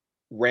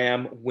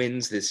 Ram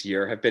wins this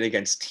year have been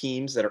against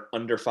teams that are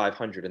under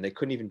 500, and they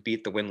couldn't even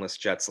beat the winless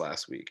Jets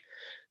last week.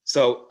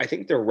 So I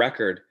think their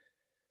record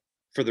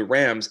for the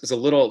Rams is a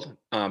little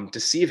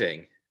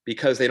deceiving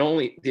because they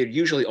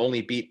usually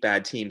only beat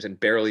bad teams and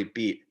barely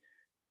beat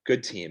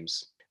good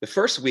teams. The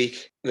first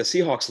week, the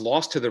Seahawks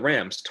lost to the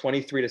Rams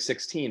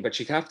 23-16, but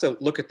you have to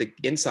look at the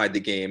inside the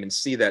game and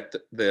see that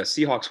the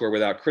Seahawks were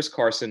without Chris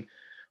Carson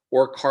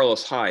or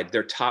Carlos Hyde,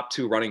 their top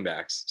 2 running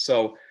backs.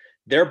 So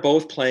they're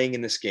both playing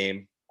in this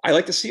game. I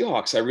like the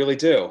Seahawks. I really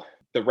do.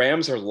 The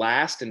Rams are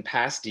last in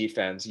pass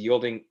defense,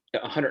 yielding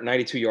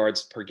 192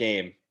 yards per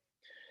game.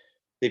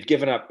 They've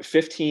given up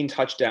 15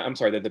 touchdowns. I'm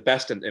sorry, they're the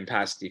best in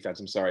pass defense.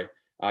 I'm sorry.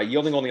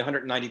 Yielding only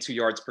 192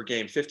 yards per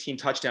game, 15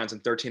 touchdowns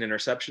and 13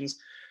 interceptions,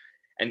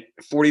 and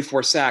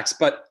 44 sacks.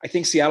 But I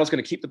think Seattle's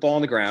going to keep the ball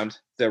on the ground.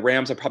 The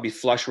Rams will probably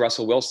flush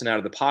Russell Wilson out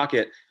of the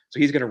pocket, so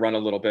he's going to run a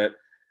little bit.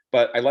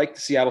 But I like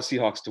the Seattle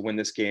Seahawks to win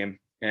this game,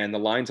 and the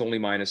line's only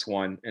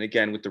 -1. And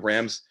again, with the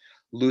Rams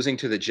losing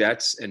to the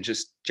Jets and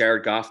just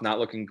Jared Goff not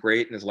looking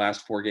great in his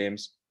last 4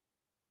 games,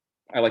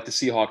 I like the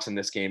Seahawks in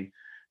this game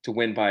to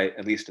win by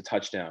at least a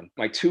touchdown.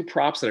 My 2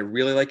 props that I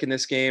really like in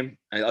this game,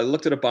 I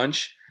looked at a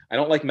bunch. I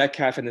don't like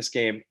Metcalf in this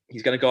game.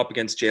 He's going to go up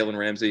against Jalen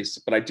Ramsey,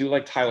 but I do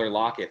like Tyler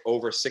Lockett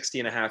over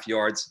 60.5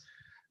 yards,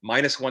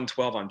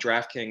 -112 on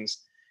DraftKings.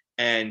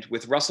 And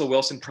with Russell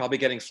Wilson probably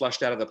getting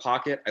flushed out of the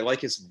pocket, I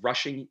like his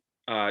rushing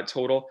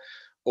total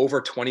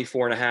over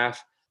 24.5.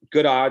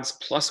 Good odds,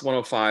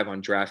 +105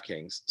 on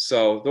DraftKings.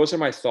 So those are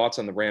my thoughts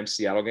on the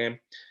Rams-Seattle game.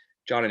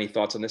 John, any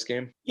thoughts on this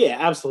game? Yeah,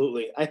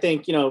 absolutely. I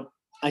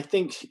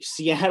think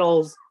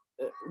Seattle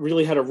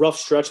really had a rough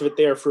stretch of it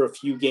there for a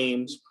few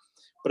games.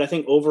 But I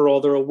think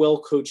overall they're a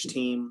well-coached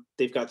team.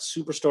 They've got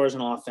superstars in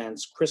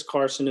offense. Chris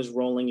Carson is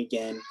rolling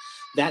again.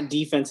 That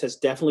defense has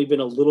definitely been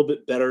a little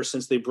bit better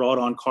since they brought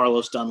on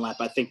Carlos Dunlap.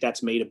 I think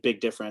that's made a big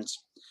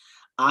difference.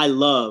 I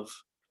love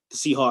the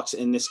Seahawks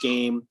in this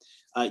game.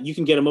 You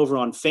can get them over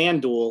on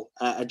FanDuel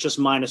at just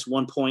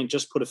 -1 point.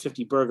 Just put a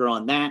 50 burger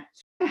on that.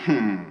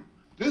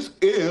 This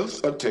is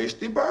a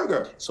tasty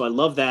burger. So I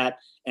love that.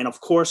 And,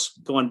 of course,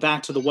 going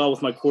back to the well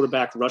with my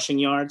quarterback rushing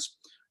yards,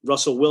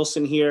 Russell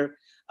Wilson here.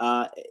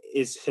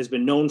 Has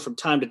been known from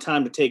time to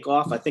time to take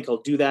off. I think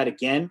I'll do that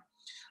again.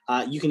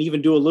 You can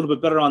even do a little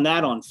bit better on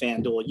that on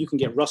FanDuel. You can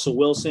get Russell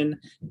Wilson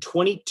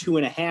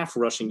 22.5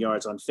 rushing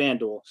yards on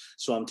FanDuel.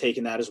 So I'm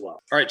taking that as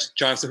well. All right,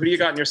 John. So who do you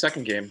got in your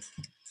second game?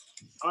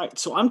 All right.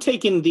 So I'm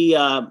taking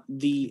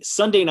the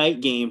Sunday night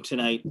game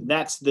tonight.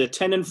 That's the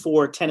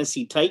 10-4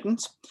 Tennessee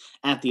Titans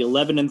at the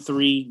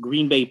 11-3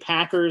 Green Bay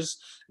Packers,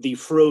 the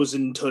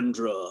frozen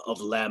tundra of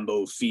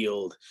Lambeau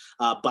Field.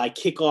 By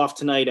kickoff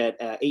tonight at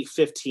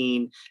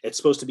 8:15, it's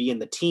supposed to be in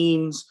the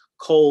teens,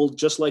 cold,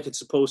 just like it's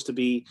supposed to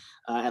be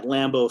at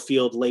Lambeau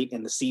Field late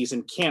in the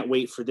season. Can't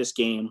wait for this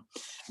game.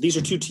 These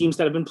are 2 teams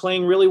that have been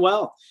playing really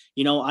well.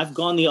 I've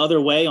gone the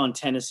other way on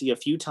Tennessee a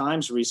few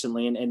times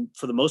recently, and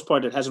for the most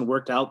part, it hasn't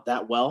worked out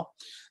that well.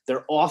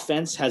 Their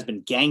offense has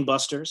been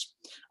gangbusters.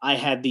 I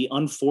had the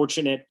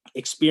unfortunate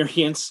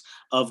experience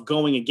of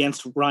going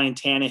against Ryan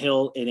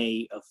Tannehill in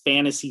a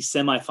fantasy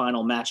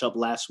semifinal matchup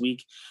last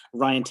week.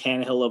 Ryan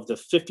Tannehill of the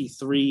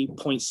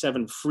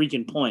 53.7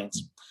 freaking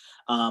points.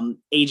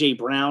 A.J.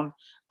 Brown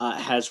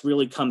has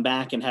really come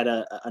back and had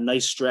a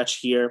nice stretch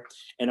here.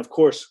 And of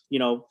course,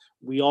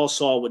 we all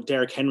saw what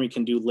Derrick Henry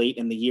can do late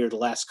in the year, the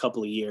last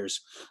couple of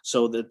years.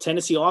 So the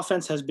Tennessee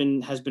offense has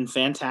been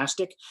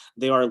fantastic.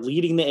 They are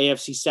leading the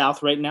AFC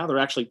South right now. They're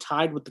actually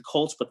tied with the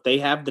Colts, but they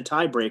have the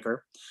tiebreaker.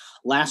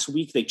 Last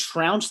week, they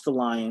trounced the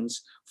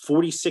Lions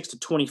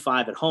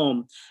 46-25 at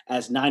home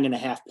as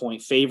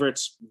 9.5-point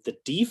favorites. The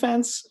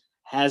defense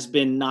has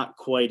been not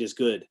quite as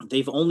good.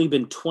 They've only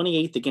been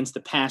 28th against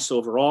the pass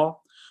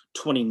overall,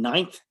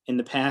 29th in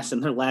the pass in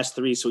their last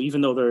three. So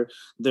even though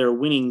they're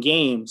winning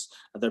games,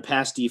 their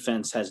pass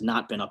defense has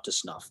not been up to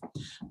snuff.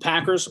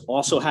 Packers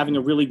also having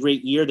a really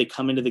great year. They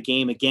come into the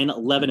game again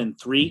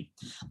 11-3.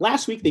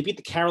 Last week they beat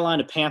the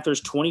Carolina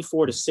Panthers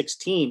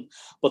 24-16,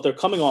 but they're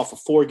coming off a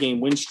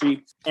 4-game win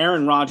streak.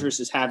 Aaron Rodgers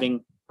is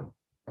having,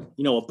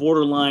 a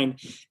borderline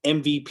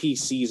MVP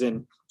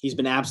season. He's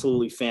been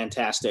absolutely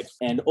fantastic.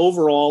 And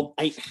overall,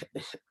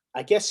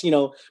 I guess,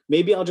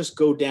 maybe I'll just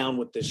go down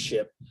with this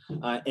ship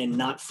and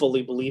not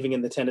fully believing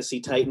in the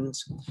Tennessee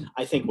Titans.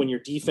 I think when your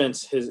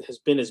defense has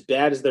been as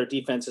bad as their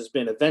defense has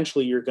been,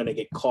 eventually you're going to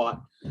get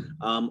caught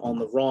on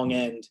the wrong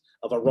end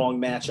of a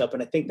wrong matchup.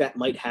 And I think that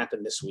might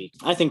happen this week.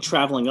 I think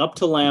traveling up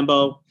to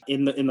Lambeau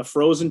in the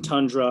frozen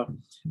tundra,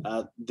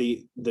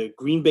 the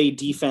Green Bay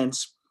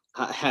defense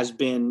has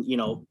been,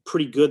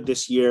 pretty good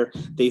this year.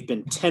 They've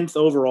been 10th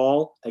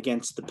overall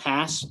against the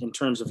pass in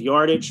terms of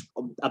yardage,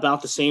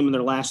 about the same in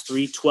their last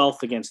three,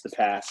 12th against the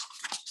pass.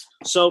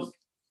 So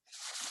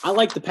I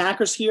like the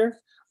Packers here.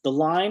 The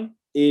line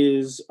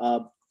is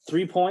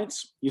 3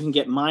 points. You can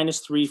get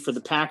 -3 for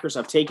the Packers.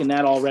 I've taken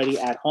that already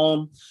at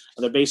home.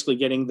 They're basically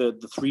getting the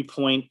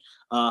 3-point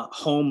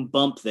home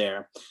bump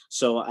there.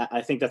 So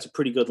I think that's a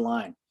pretty good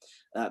line.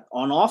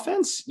 On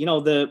offense,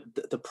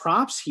 the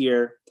props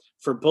here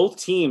for both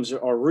teams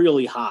are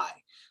really high.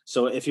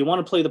 So if you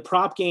want to play the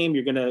prop game,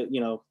 you're going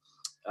to,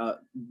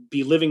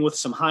 be living with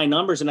some high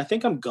numbers. And I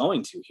think I'm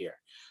going to here.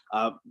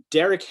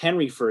 Derrick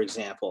Henry, for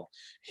example,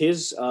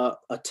 his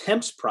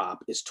attempts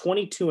prop is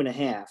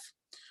 22.5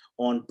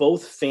 on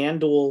both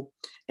FanDuel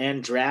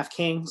and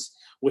DraftKings,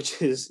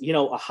 which is,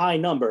 a high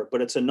number,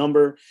 but it's a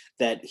number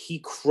that he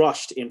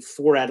crushed in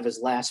 4 out of his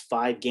last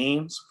 5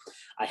 games.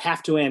 I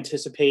have to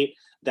anticipate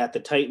that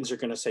the Titans are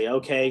going to say,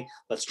 okay,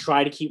 let's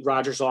try to keep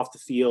Rodgers off the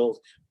field.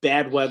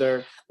 Bad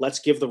weather. Let's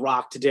give the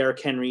rock to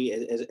Derrick Henry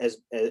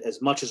as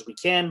much as we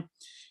can.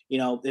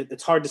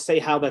 It's hard to say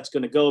how that's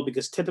going to go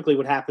because typically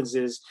what happens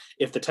is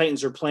if the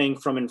Titans are playing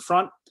from in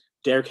front,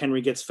 Derrick Henry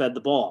gets fed the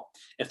ball.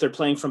 If they're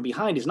playing from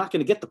behind, he's not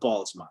going to get the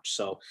ball as much.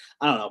 So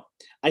I don't know.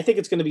 I think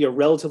it's going to be a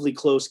relatively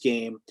close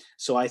game.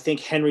 So I think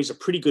Henry's a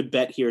pretty good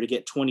bet here to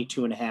get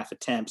 22.5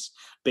 attempts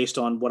based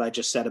on what I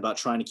just said about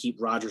trying to keep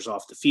Rodgers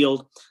off the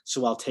field.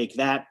 So I'll take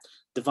that.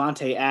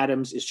 Davante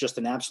Adams is just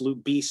an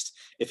absolute beast.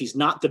 If he's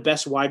not the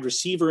best wide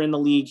receiver in the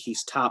league,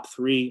 he's top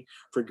 3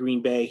 for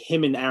Green Bay.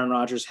 Him and Aaron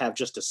Rodgers have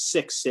just a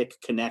sick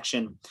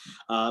connection.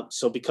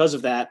 So because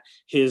of that,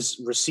 his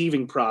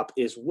receiving prop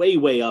is way,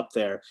 way up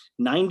there.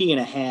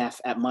 90.5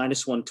 at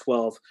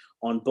 -112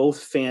 on both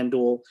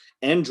FanDuel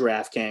and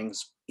DraftKings.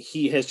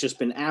 He has just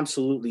been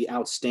absolutely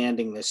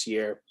outstanding this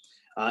year.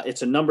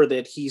 It's a number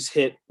that he's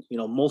hit,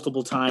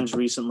 multiple times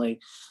recently.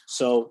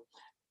 So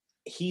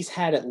he's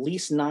had at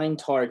least 9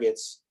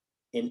 targets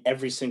in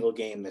every single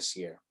game this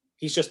year.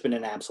 He's just been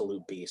an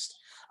absolute beast.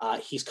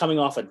 He's coming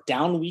off a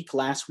down week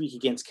last week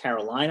against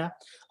Carolina.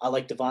 I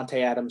like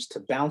Davante Adams to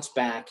bounce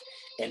back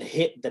and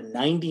hit the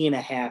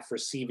 90.5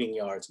 receiving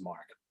yards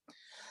mark.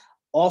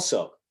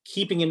 Also,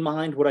 keeping in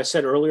mind what I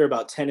said earlier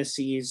about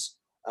Tennessee's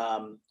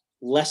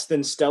less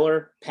than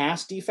stellar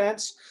pass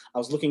defense, I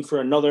was looking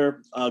for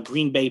another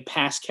Green Bay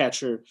pass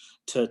catcher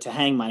to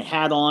hang my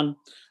hat on.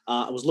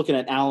 I was looking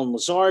at Allen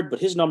Lazard, but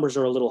his numbers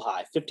are a little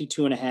high,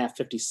 52.5,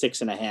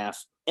 56.5.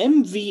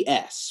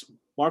 MVS,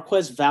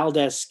 Marquez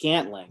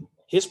Valdez-Scantling,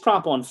 his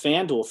prop on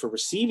FanDuel for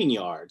receiving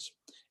yards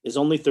is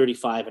only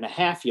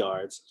 35.5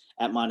 yards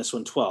at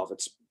 -112.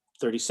 It's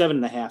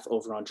 37.5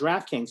 over on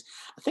DraftKings.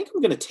 I think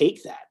I'm going to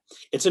take that.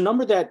 It's a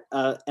number that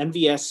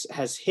MVS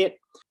has hit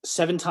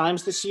 7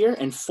 times this year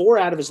and 4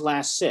 out of his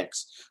last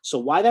 6. So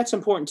why that's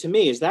important to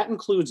me is that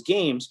includes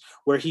games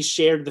where he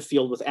shared the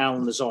field with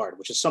Allen Lazard,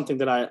 which is something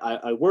that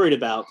I worried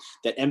about,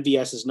 that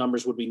MVS's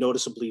numbers would be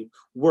noticeably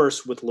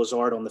worse with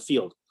Lazard on the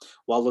field.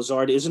 While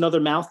Lazard is another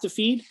mouth to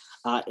feed,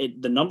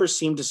 the numbers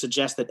seem to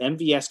suggest that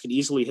MVS could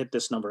easily hit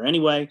this number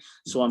anyway.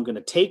 So I'm going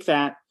to take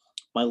that.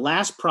 My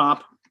last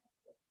prop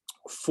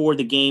for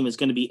the game is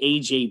going to be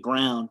A.J.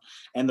 Brown.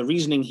 And the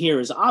reasoning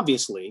here is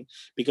obviously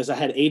because I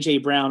had A.J.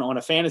 Brown on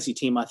a fantasy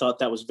team. I thought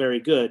that was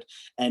very good.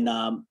 And,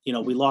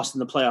 we lost in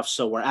the playoffs,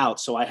 so we're out.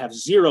 So I have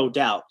zero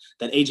doubt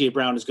that A.J.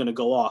 Brown is going to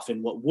go off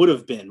in what would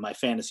have been my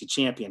fantasy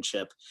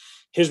championship.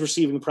 His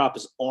receiving prop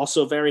is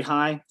also very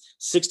high,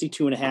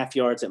 62.5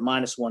 yards at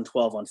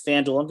 -112 on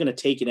FanDuel. I'm going to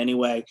take it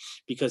anyway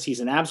because he's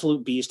an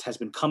absolute beast, has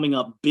been coming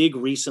up big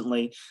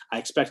recently. I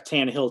expect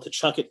Tannehill to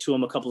chuck it to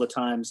him a couple of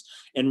times.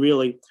 And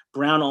really,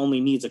 Brown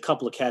only needs a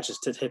couple of catches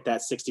to hit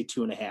that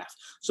 62.5.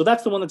 So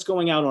that's the one that's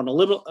going out on a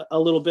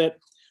little bit.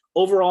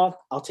 Overall,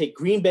 I'll take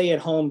Green Bay at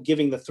home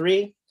giving the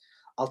 3.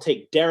 I'll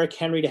take Derrick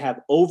Henry to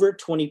have over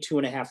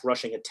 22.5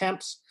 rushing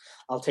attempts.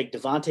 I'll take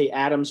Devontae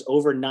Adams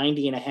over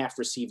 90.5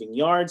 receiving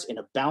yards in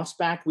a bounce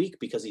back week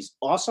because he's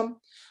awesome.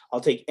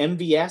 I'll take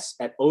MVS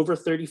at over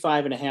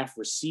 35.5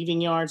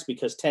 receiving yards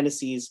because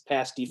Tennessee's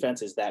pass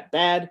defense is that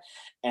bad.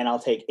 And I'll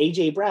take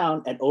A.J.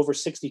 Brown at over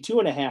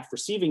 62.5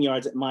 receiving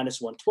yards at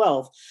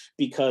 -112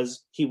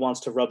 because he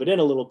wants to rub it in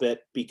a little bit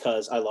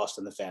because I lost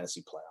in the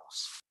fantasy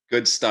playoffs.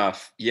 Good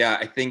stuff. Yeah,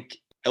 I think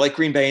I like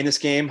Green Bay in this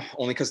game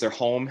only because they're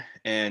home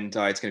and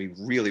it's going to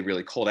be really,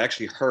 really cold. I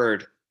actually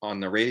heard on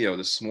the radio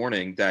this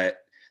morning that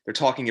they're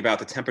talking about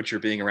the temperature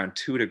being around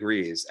 2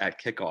 degrees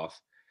at kickoff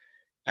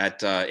at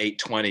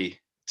 8:20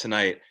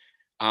 tonight.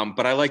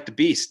 But I like the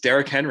beast,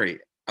 Derrick Henry.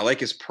 I like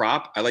his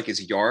prop. I like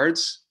his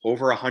yards,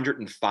 over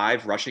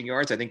 105 rushing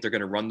yards. I think they're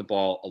going to run the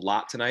ball a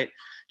lot tonight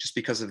just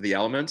because of the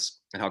elements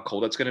and how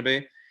cold it's going to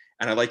be.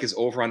 And I like his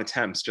over on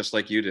attempts, just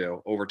like you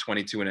do, over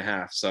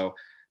 22.5. So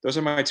those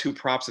are my 2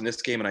 props in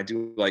this game, and I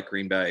do like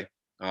Green Bay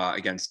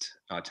against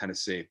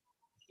Tennessee.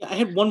 I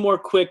had one more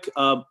quick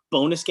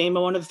bonus game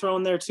I wanted to throw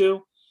in there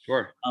too.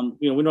 Sure.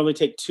 We normally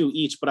take 2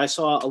 each, but I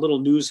saw a little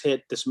news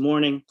hit this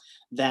morning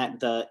that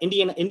the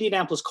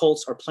Indianapolis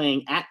Colts are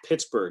playing at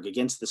Pittsburgh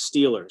against the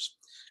Steelers.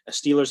 The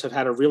Steelers have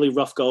had a really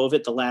rough go of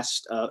it the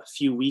last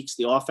few weeks.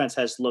 The offense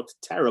has looked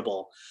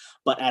terrible.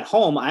 But at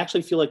home, I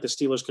actually feel like the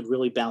Steelers could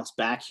really bounce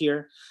back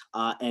here.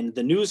 And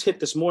the news hit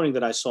this morning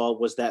that I saw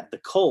was that the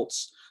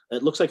Colts,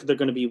 it looks like they're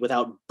going to be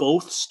without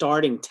both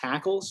starting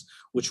tackles,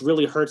 which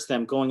really hurts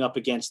them going up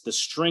against the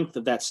strength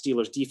of that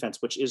Steelers defense,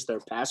 which is their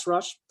pass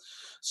rush.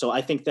 So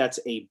I think that's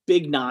a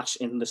big notch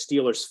in the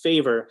Steelers'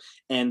 favor.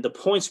 And the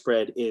point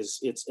spread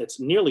it's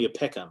nearly a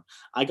pick 'em.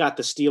 I got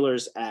the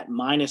Steelers at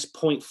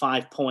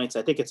 -0.5 points.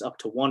 I think it's up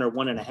to 1 or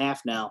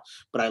 1.5 now,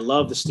 but I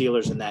love the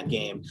Steelers in that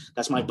game.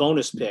 That's my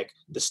bonus pick.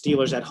 The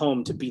Steelers at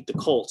home to beat the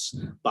Colts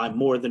by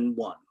more than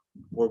 1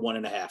 or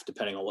 1.5,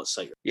 depending on what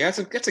site you're. Yeah,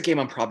 that's a game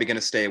I'm probably going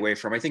to stay away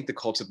from. I think the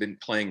Colts have been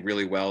playing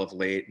really well of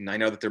late, and I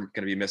know that they're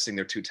going to be missing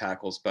their 2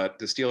 tackles, but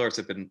the Steelers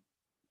have been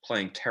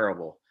playing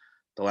terrible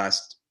the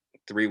last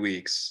 3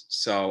 weeks.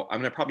 So I'm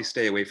going to probably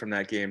stay away from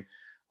that game.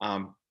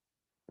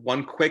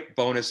 One quick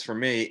bonus for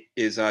me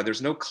is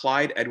there's no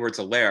Clyde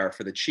Edwards-Helaire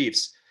for the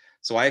Chiefs.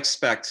 So I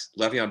expect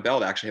Le'Veon Bell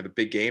to actually have a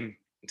big game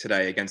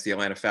today against the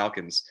Atlanta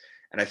Falcons.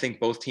 And I think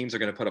both teams are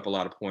going to put up a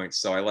lot of points.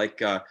 So I like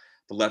the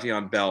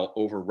Le'Veon Bell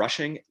over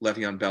rushing,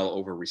 Le'Veon Bell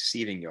over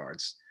receiving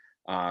yards.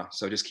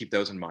 So just keep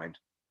those in mind.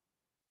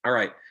 All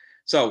right.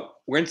 So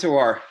we're into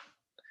our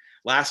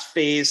last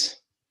phase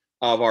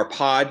of our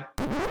pod,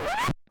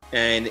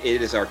 and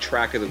it is our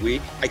track of the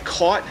week. I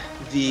caught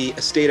the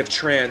State of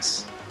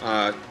Trance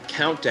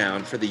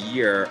countdown for the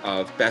year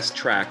of best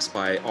tracks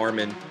by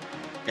Armin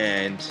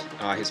and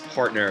his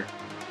partner,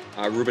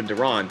 Ruben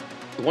Duran.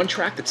 The one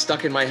track that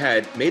stuck in my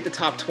head, made the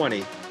top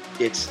 20,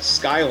 it's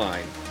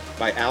Skyline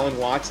by Alan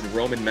Watts and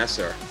Roman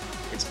Messer.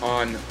 It's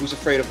on Who's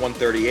Afraid of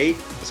 138,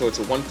 so it's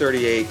a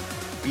 138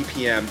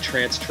 BPM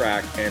trance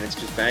track, and it's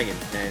just banging.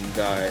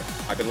 And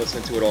I've been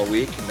listening to it all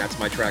week, and that's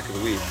my track of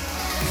the week.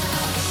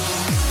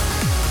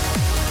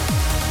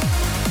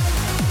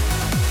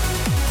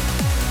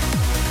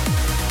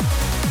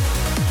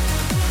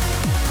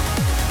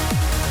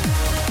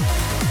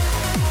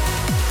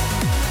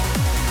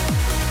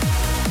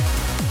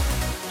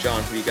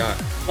 John, who you got?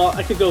 Well,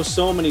 I could go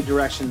so many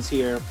directions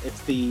here.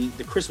 It's the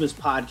Christmas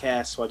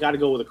podcast, so I got to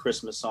go with a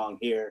Christmas song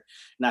here.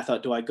 And I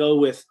thought, do I go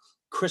with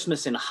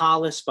Christmas in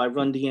Hollis by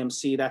Run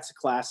DMC? That's a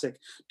classic.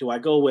 Do I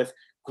go with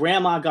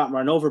Grandma Got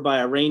Run Over by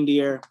a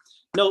Reindeer?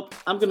 Nope.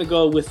 I'm going to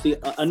go with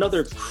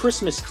another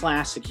Christmas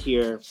classic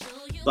here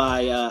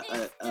by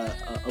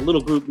a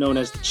little group known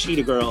as the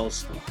Cheetah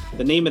Girls.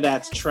 The name of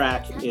that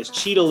track is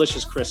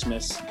Cheetah-licious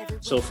Christmas.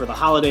 So for the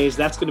holidays,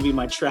 that's going to be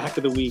my track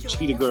of the week,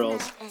 Cheetah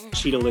Girls,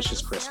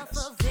 Cheetah-licious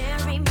Christmas.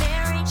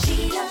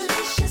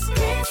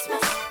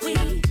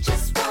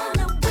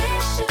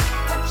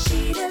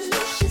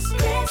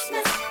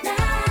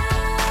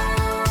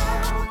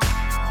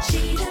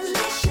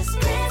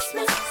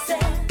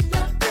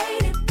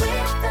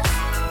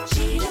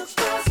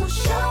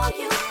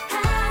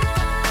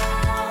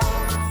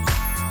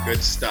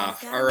 Good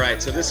stuff. All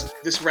right, so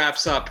this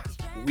wraps up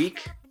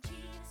week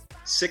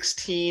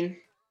 16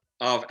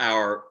 of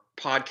our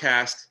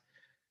podcast.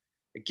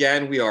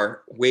 Again, we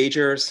are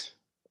wagers,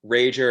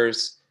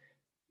 ragers.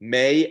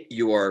 May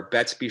your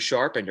bets be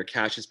sharp and your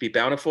cashes be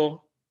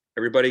bountiful.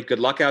 Everybody, good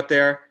luck out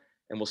there,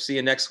 and we'll see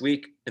you next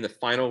week in the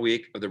final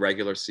week of the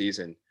regular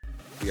season.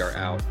 We are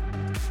out.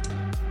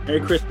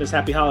 Merry Christmas.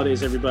 Happy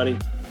holidays, everybody.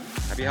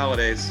 Happy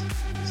holidays.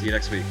 See you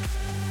next week.